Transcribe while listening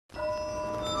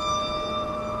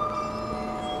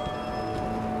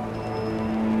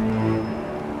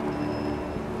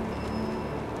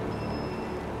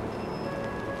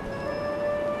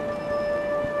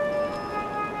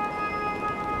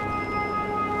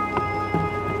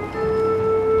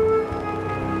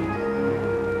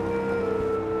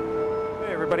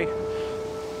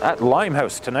at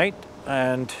Limehouse tonight,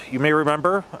 and you may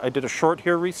remember I did a short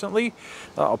here recently.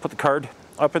 I'll put the card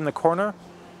up in the corner.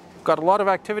 Got a lot of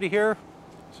activity here,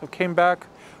 so came back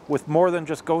with more than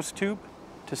just GhostTube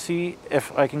to see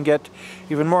if I can get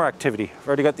even more activity. I've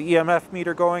already got the EMF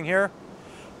meter going here,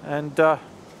 and I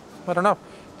don't know,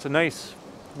 it's a nice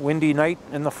windy night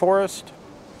in the forest,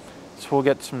 so we'll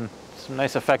get some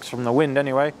nice effects from the wind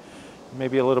anyway.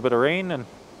 Maybe a little bit of rain and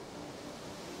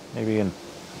maybe an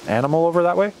animal over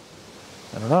that way.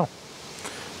 I don't know.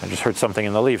 I just heard something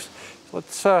in the leaves. So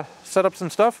let's set up some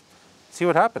stuff, see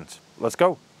what happens. Let's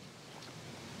go.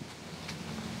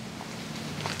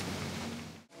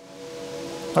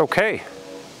 Okay,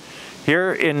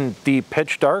 here in the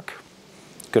pitch dark,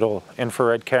 good old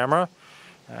infrared camera,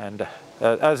 and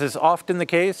as is often the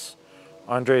case,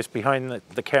 Andre's behind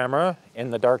the camera in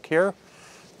the dark here.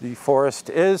 The forest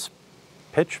is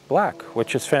pitch black,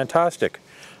 which is fantastic.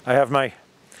 I have my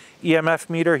EMF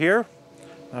meter here.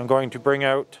 I'm going to bring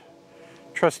out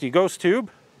trusty GhostTube.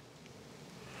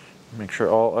 Make sure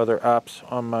all other apps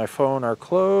on my phone are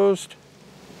closed.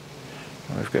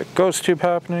 We've got GhostTube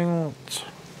happening. Let's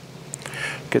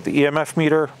get the EMF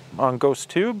meter on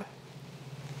GhostTube.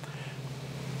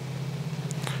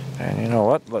 And you know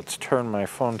what? Let's turn my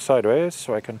phone sideways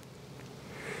so I can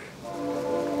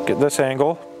get this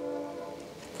angle.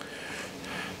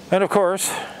 And of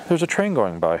course, there's a train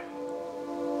going by.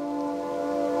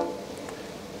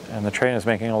 And the train is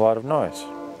making a lot of noise.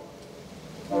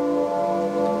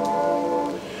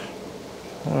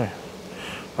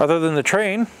 Other than the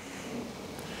train,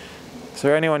 is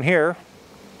there anyone here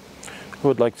who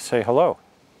would like to say hello?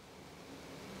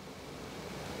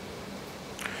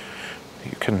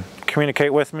 You can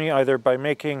communicate with me either by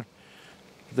making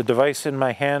the device in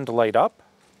my hand light up,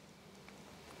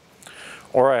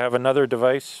 or I have another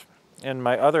device in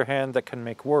my other hand that can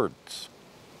make words.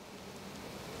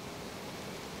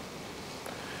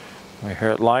 We're here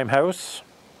at Limehouse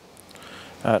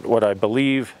at what I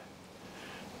believe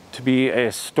to be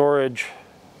a storage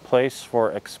place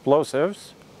for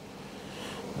explosives.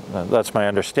 That's my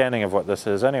understanding of what this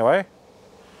is anyway.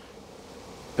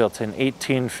 Built in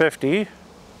 1850.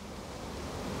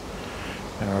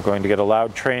 And we're going to get a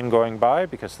loud train going by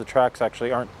because the tracks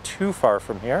actually aren't too far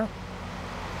from here.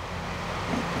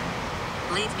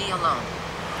 Leave me alone.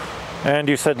 And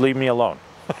you said leave me alone.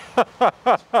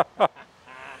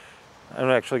 I'm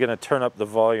actually going to turn up the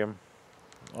volume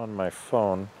on my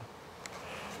phone.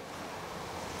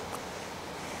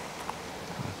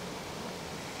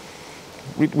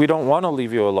 We don't want to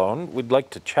leave you alone. We'd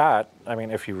like to chat. I mean,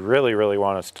 if you really, really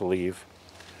want us to leave,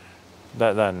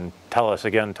 then tell us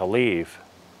again to leave.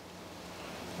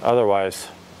 Otherwise,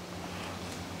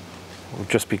 it would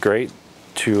just be great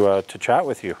to chat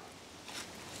with you.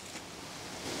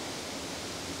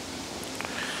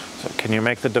 So can you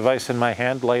make the device in my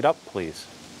hand light up, please?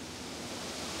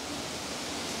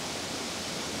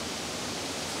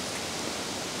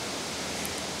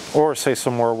 Or say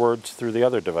some more words through the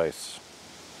other device.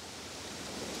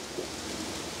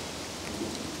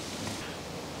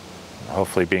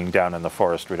 Hopefully, being down in the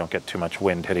forest, we don't get too much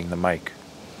wind hitting the mic.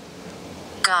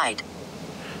 Guide.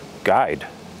 Guide?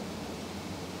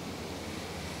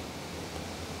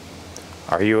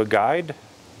 Are you a guide?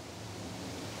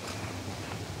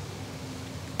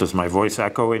 Does my voice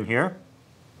echo in here?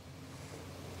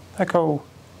 Echo.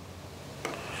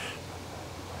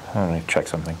 Let me check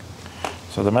something.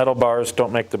 So the metal bars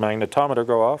don't make the magnetometer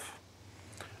go off,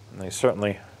 and they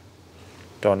certainly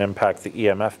don't impact the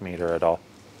EMF meter at all.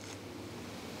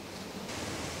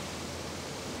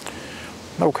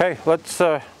 Okay, let's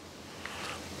end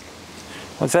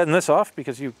this off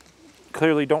because you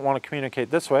clearly don't want to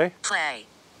communicate this way. Play.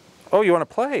 Oh, you want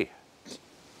to play?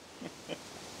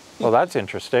 Well, that's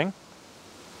interesting.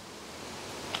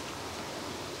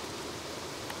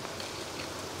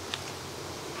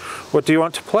 What do you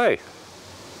want to play?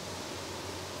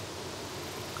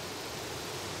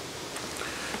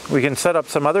 We can set up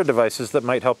some other devices that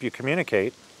might help you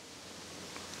communicate.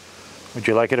 Would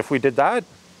you like it if we did that?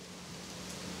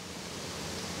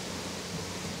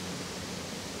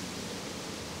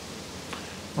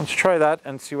 Let's try that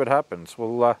and see what happens.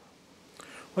 We'll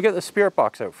get the spirit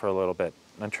box out for a little bit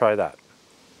and try that.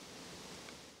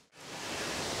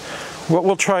 What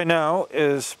we'll try now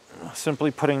is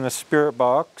simply putting the spirit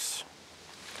box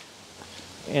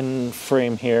in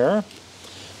frame here,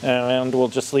 and we'll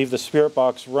just leave the spirit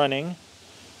box running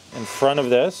in front of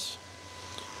this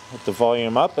with the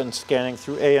volume up and scanning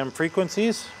through AM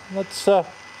frequencies. Let's we'll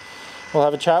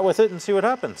have a chat with it and see what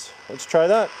happens. Let's try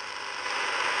that.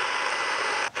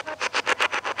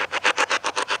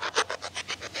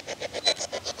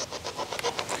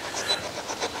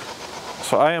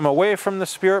 So I am away from the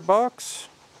spirit box.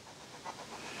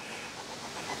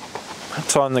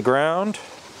 It's on the ground.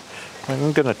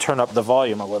 I'm going to turn up the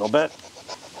volume a little bit.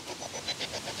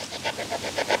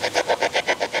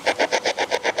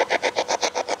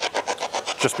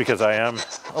 Just because I am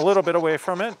a little bit away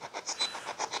from it.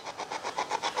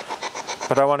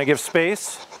 But I want to give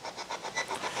space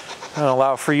and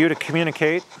allow for you to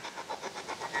communicate.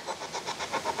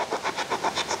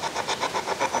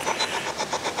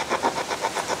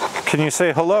 Can you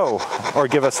say hello or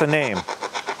give us a name?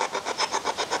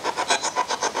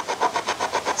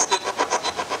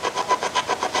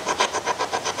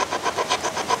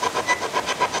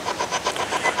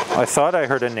 I thought I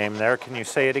heard a name there. Can you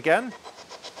say it again?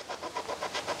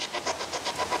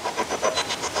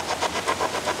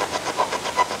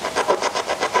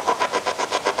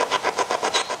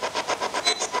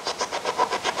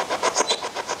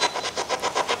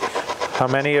 How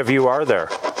many of you are there?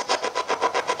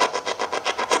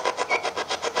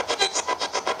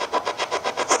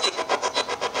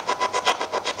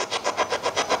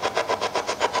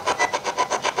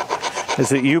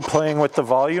 Is it you playing with the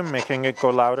volume, making it go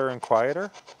louder and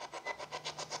quieter?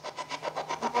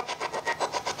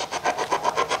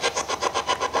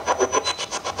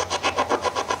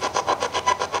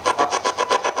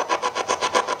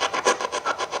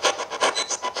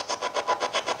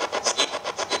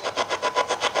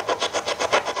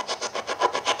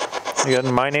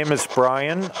 Again, my name is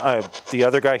Brian. The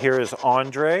other guy here is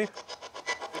Andre.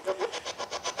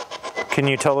 Can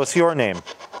you tell us your name?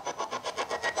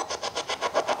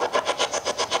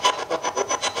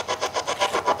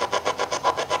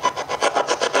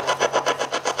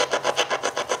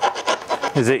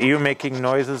 Is it you making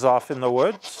noises off in the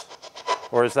woods?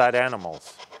 Or is that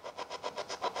animals?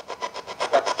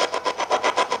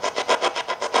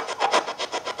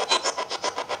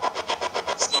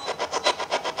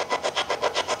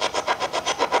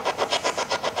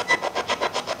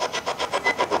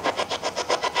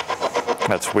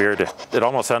 That's weird. It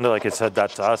almost sounded like it said that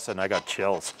to us and I got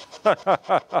chills.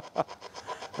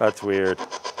 That's weird.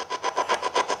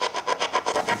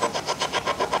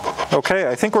 Okay,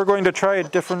 I think we're going to try a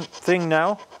different thing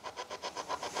now.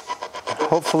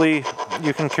 Hopefully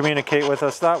you can communicate with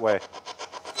us that way.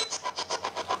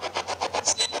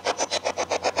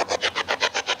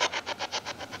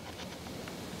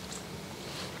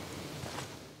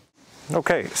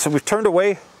 Okay, so we've turned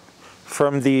away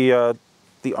from the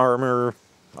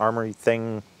armory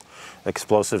thing,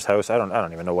 explosives house. I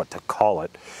don't even know what to call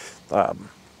it. But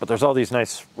there's all these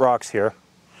nice rocks here.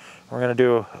 We're going to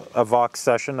do a Vox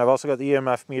session. I've also got the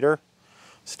EMF meter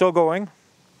still going.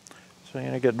 So I'm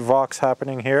going to get Vox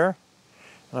happening here.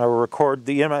 And I will record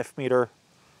the EMF meter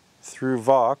through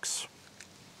Vox.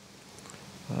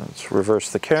 Let's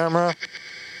reverse the camera.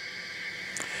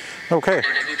 Okay.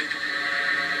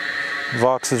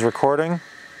 Vox is recording.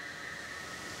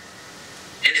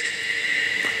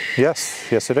 Yes,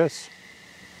 yes it is.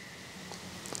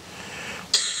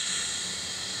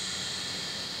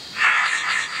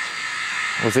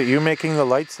 Was it you making the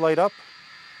lights light up?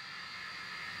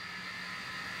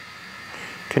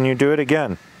 Can you do it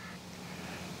again?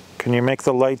 Can you make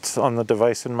the lights on the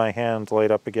device in my hand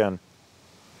light up again?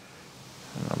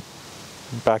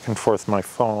 Back and forth my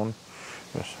phone.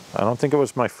 I don't think it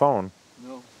was my phone.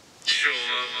 No.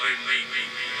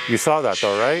 You saw that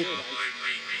though, right?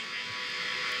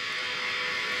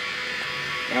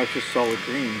 Now it's just solid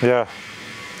green. Yeah.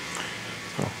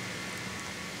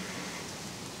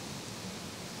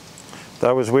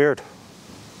 That was weird.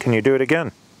 Can you do it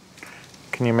again?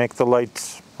 Can you make the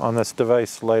lights on this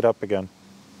device light up again?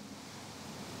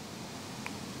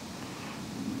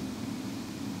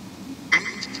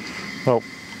 Oh.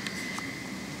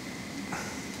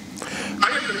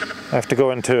 I have to go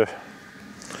into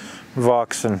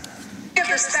Vox and...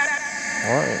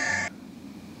 Alright.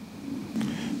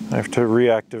 I have to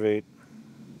reactivate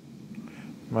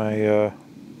my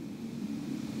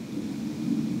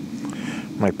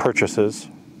my purchases.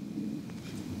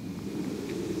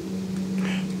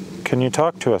 Can you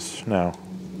talk to us now?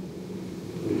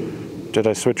 Did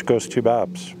I switch GhostTube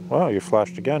apps? Wow, you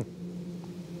flashed again.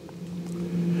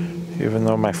 Even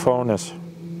though my phone is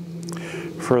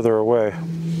further away.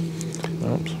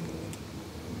 Oops.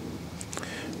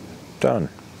 Done.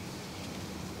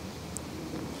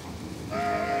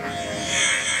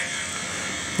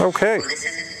 Okay.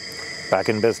 Back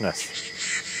in business.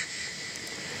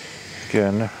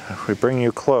 Again, if we bring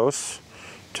you close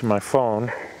to my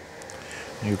phone,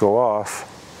 you go off.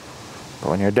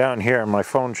 But when you're down here, my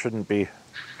phone shouldn't be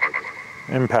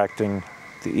impacting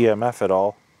the EMF at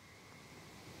all.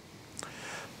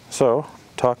 So,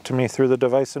 talk to me through the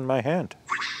device in my hand.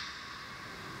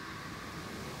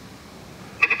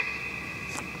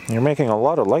 You're making a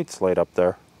lot of lights light up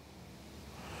there.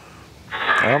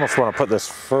 I almost want to put this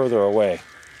further away.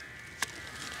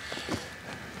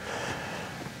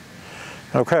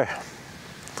 Okay.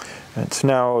 It's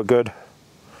now a good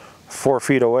 4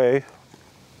 feet away.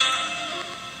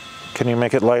 Can you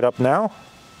make it light up now?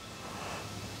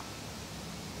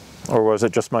 Or was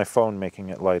it just my phone making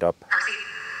it light up?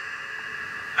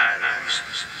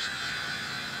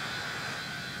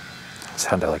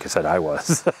 Sounded like I said I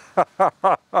was.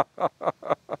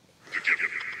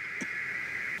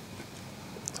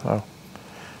 So,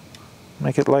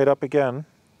 make it light up again,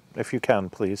 if you can,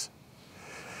 please.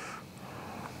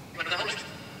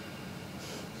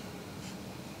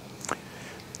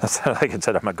 That sounded like it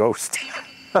said I'm a ghost.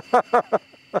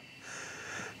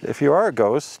 If you are a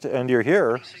ghost and you're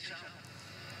here,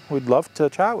 we'd love to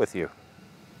chat with you.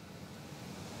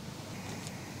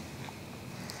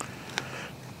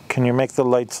 Can you make the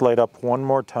lights light up one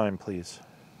more time, please?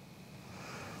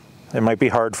 It might be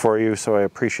hard for you, so I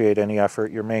appreciate any effort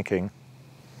you're making.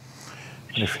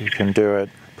 If you can do it,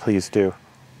 please do.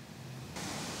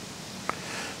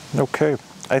 Okay,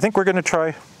 I think we're going to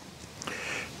try,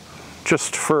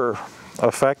 just for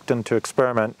effect and to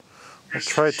experiment, we'll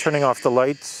try turning off the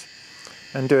lights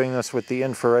and doing this with the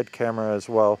infrared camera as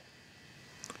well.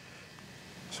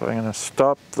 So I'm going to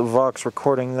stop the Vox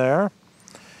recording there,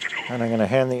 and I'm going to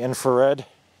hand the infrared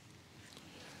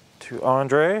to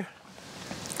Andre.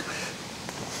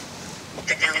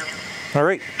 All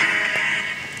right,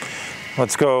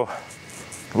 let's go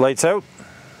lights out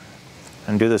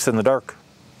and do this in the dark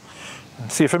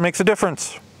and see if it makes a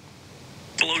difference.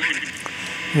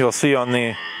 You'll see on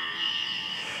the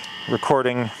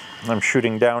recording, I'm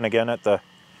shooting down again at the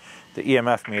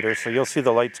EMF meter, so you'll see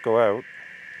the lights go out.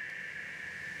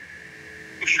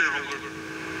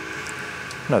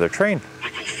 Another train.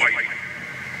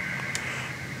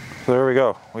 So there we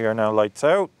go. We are now lights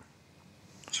out.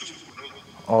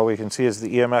 All we can see is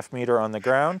the EMF meter on the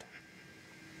ground.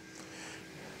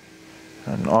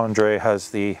 And Andre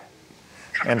has the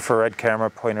infrared camera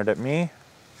pointed at me.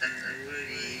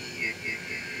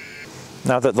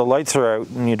 Now that the lights are out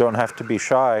and you don't have to be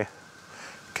shy,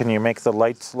 can you make the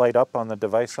lights light up on the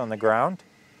device on the ground?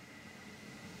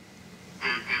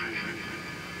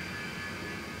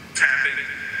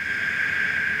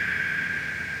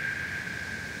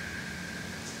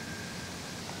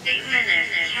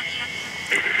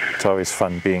 It's always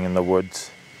fun being in the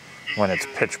woods when it's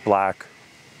pitch black.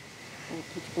 Oh,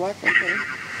 pitch black, okay.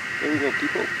 There we go,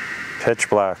 people. Pitch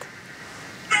black.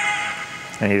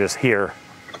 And you just hear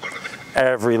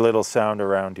every little sound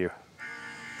around you.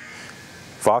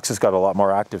 Vox has got a lot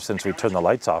more active since we turned the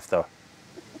lights off, though.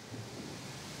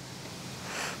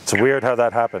 It's weird how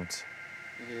that happens.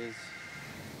 It is.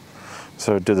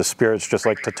 So do the spirits just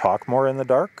like to talk more in the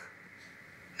dark?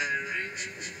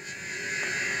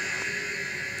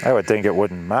 I would think it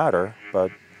wouldn't matter, but...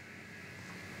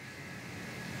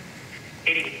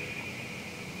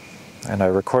 And I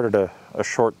recorded a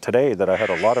short today that I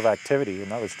had a lot of activity,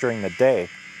 and that was during the day.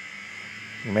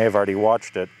 You may have already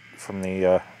watched it from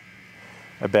the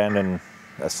abandoned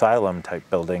asylum type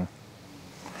building.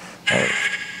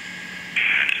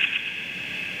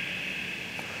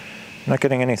 Not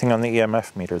getting anything on the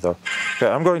EMF meter though. Okay,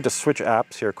 I'm going to switch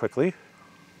apps here quickly.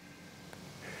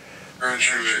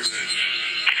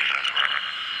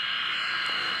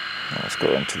 Let's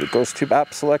go into the GhostTube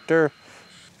app selector.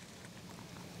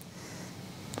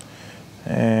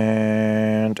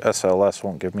 And SLS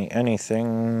won't give me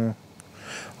anything.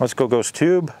 Let's go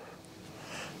GhostTube.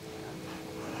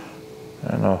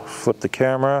 And I'll flip the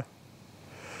camera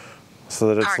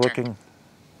so that it's looking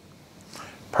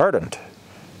pardoned.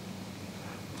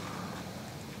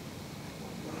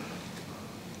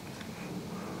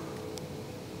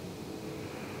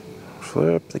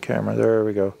 Flip the camera, there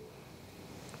we go.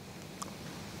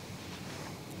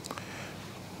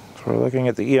 So we're looking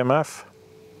at the EMF.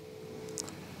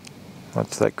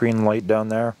 That's that green light down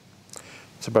there.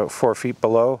 It's about 4 feet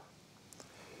below.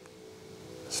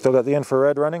 Still got the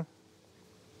infrared running.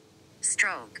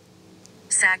 Stroke.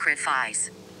 Sacrifice.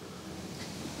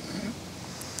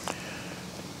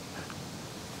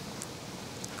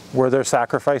 Were there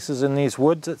sacrifices in these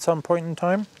woods at some point in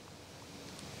time?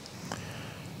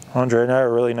 Andre and I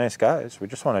are really nice guys. We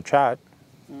just want to chat.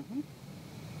 Mm-hmm.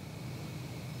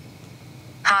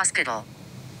 Hospital.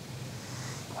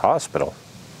 Hospital?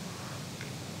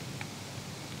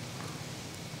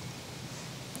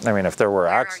 I mean, if there were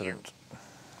accidents,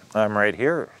 I'm right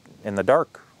here in the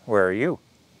dark. Where are you?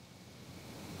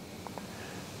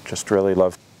 Just really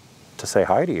love to say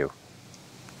hi to you.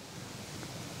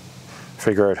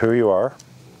 Figure out who you are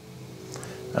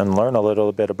and learn a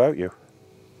little bit about you.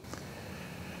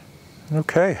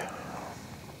 Okay.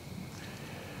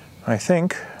 I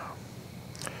think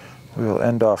we will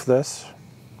end off this.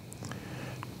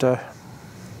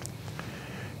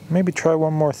 Maybe try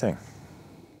one more thing.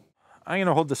 I'm going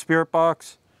to hold the spirit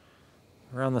box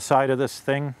around the side of this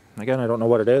thing. Again, I don't know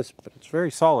what it is, but it's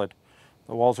very solid.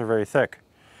 The walls are very thick.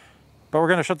 But we're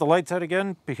going to shut the lights out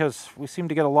again because we seem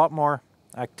to get a lot more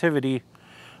activity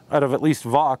out of at least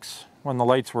Vox when the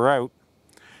lights were out.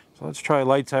 So let's try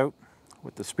lights out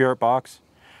with the spirit box.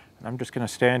 And I'm just going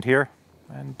to stand here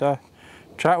and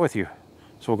chat with you.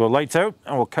 So we'll go lights out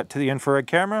and we'll cut to the infrared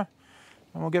camera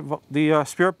and we'll get the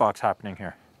spirit box happening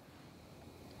here.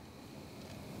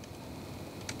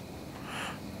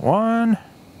 1,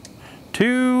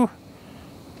 2,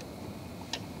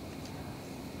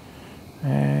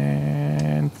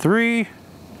 and 3.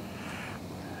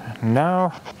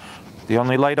 Now, the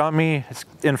only light on me is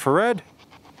infrared.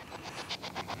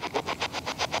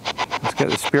 Let's get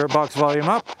the spirit box volume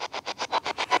up.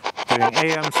 Doing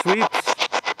AM sweeps.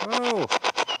 Whoa!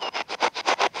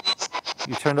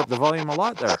 You turned up the volume a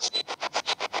lot there.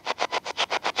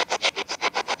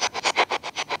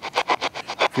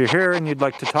 If you're here and you'd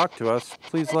like to talk to us,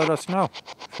 please let us know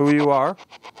who you are.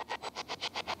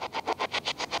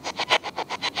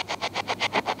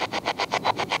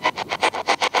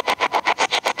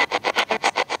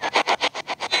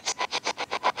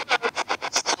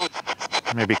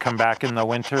 Maybe come back in the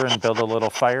winter and build a little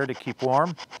fire to keep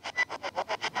warm.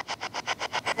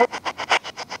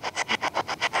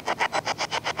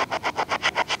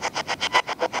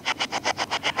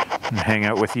 And hang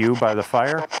out with you by the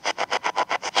fire.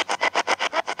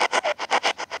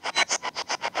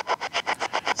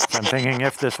 So I'm thinking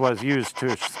if this was used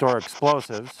to store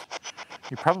explosives,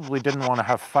 you probably didn't want to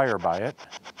have fire by it.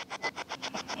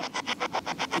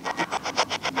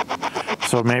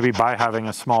 So maybe by having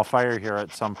a small fire here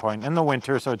at some point in the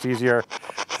winter, so it's easier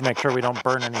to make sure we don't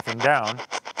burn anything down.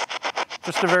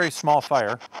 Just a very small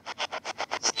fire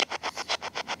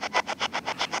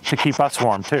to keep us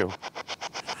warm too.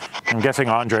 I'm guessing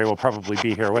Andre will probably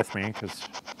be here with me because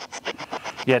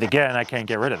yet again I can't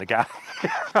get rid of the guy. You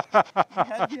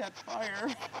had me at fire.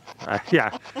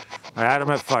 Yeah, I had him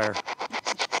at fire.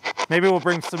 Maybe we'll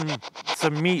bring some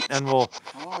meat and we'll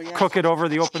cook it over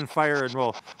the open fire and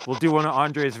we'll do one of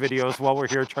Andre's videos while we're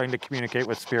here trying to communicate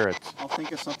with spirits. I'll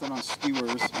think of something on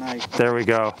skewers. Nice. There we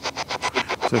go.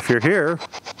 So if you're here,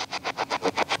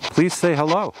 please say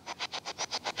hello.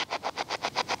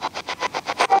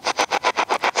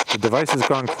 The device has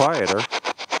gone quieter.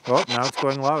 Oh, now it's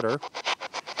going louder.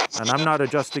 And I'm not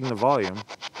adjusting the volume.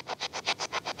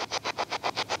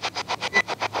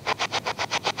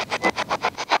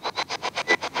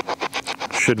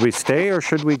 Should we stay or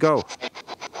should we go?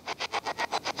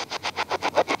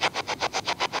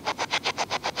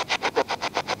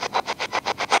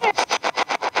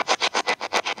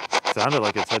 Sounded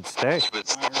like it said stay.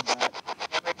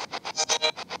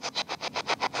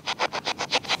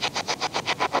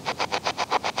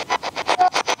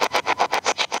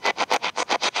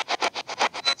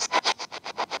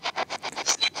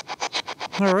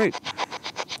 All right, I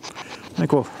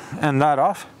think we'll end that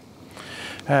off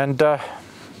and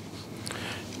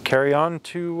carry on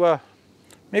to,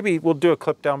 maybe we'll do a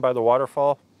clip down by the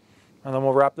waterfall and then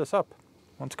we'll wrap this up.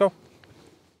 Let's go.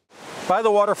 By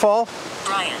the waterfall.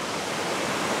 Brian.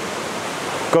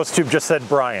 GhostTube just said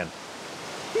Brian.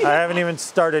 I haven't even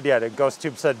started yet.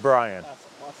 GhostTube said Brian. That's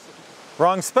awesome.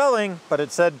 Wrong spelling, but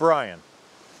it said Brian.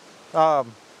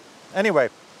 Anyway,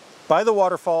 by the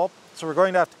waterfall. So we're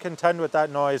going to have to contend with that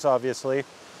noise, obviously.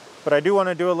 But I do want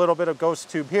to do a little bit of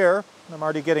GhostTube here. I'm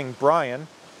already getting Brian.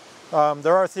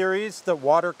 There are theories that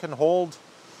water can hold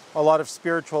a lot of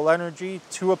spiritual energy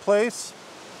to a place.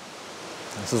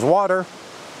 This is water.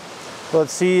 So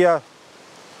let's see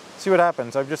what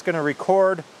happens. I'm just going to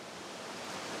record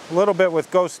a little bit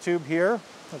with GhostTube here.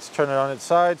 Let's turn it on its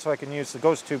side so I can use the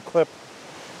GhostTube clip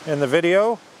in the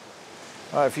video.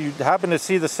 If you happen to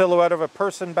see the silhouette of a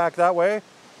person back that way,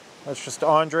 that's just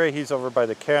Andre. He's over by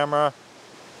the camera.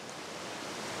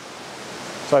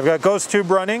 So I've got GhostTube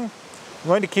running. I'm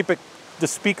going to keep the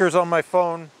speakers on my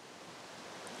phone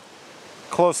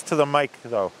close to the mic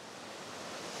though.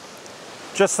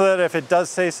 Just so that if it does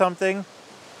say something,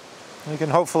 you can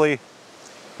hopefully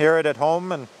hear it at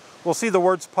home and we'll see the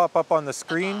words pop up on the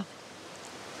screen.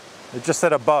 It just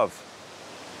said above.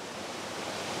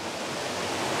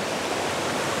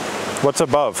 What's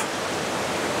above?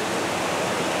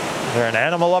 Is there an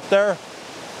animal up there?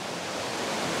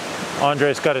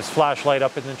 Andre's got his flashlight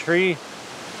up in the tree.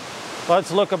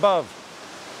 Let's look above.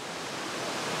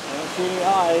 I don't see any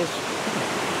eyes.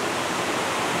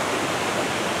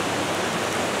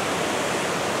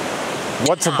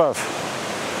 What's above?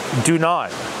 Do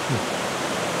not.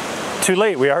 Too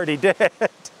late, we already did.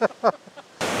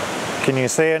 Can you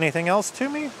say anything else to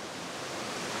me?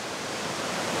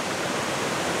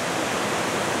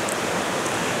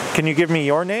 Can you give me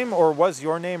your name, or was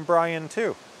your name Brian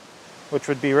too? Which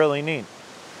would be really neat.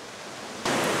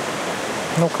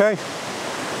 Okay.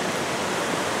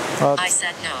 I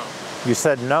said no. You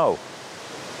said no.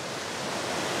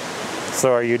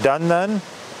 So are you done then?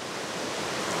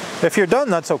 If you're done,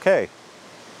 that's okay.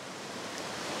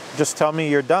 Just tell me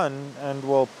you're done and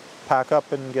we'll pack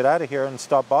up and get out of here and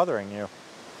stop bothering you.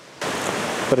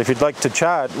 But if you'd like to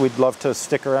chat, we'd love to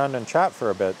stick around and chat for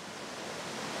a bit.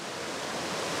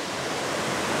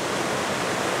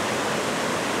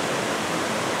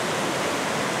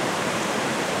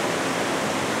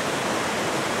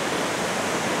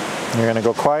 You're gonna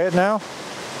go quiet now?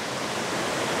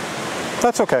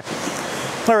 That's okay.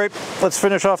 All right, let's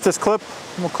finish off this clip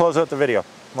and we'll close out the video.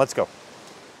 Let's go.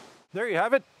 There you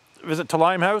have it. Visit to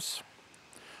Lime House.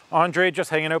 Andre just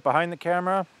hanging out behind the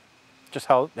camera, just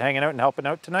hanging out and helping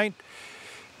out tonight.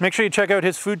 Make sure you check out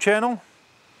his food channel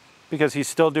because he's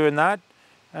still doing that.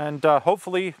 And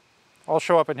hopefully I'll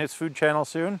show up in his food channel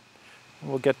soon.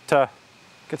 We'll get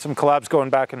some collabs going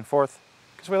back and forth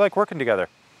because we like working together.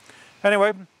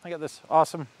 Anyway, I got this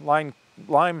awesome lime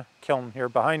kiln here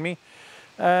behind me,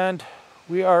 and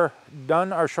we are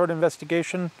done our short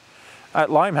investigation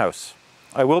at Lime House.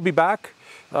 I will be back,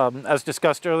 as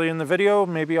discussed earlier in the video.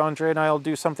 Maybe Andre and I will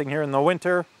do something here in the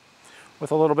winter with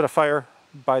a little bit of fire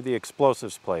by the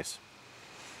explosives place.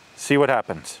 See what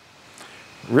happens.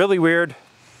 Really weird.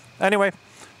 Anyway,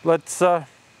 let's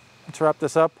wrap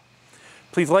this up.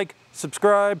 Please like,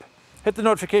 subscribe, hit the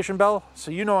notification bell so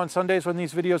you know on Sundays when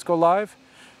these videos go live.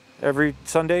 Every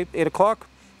Sunday, 8 o'clock.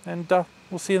 And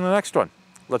we'll see you in the next one.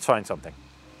 Let's find something.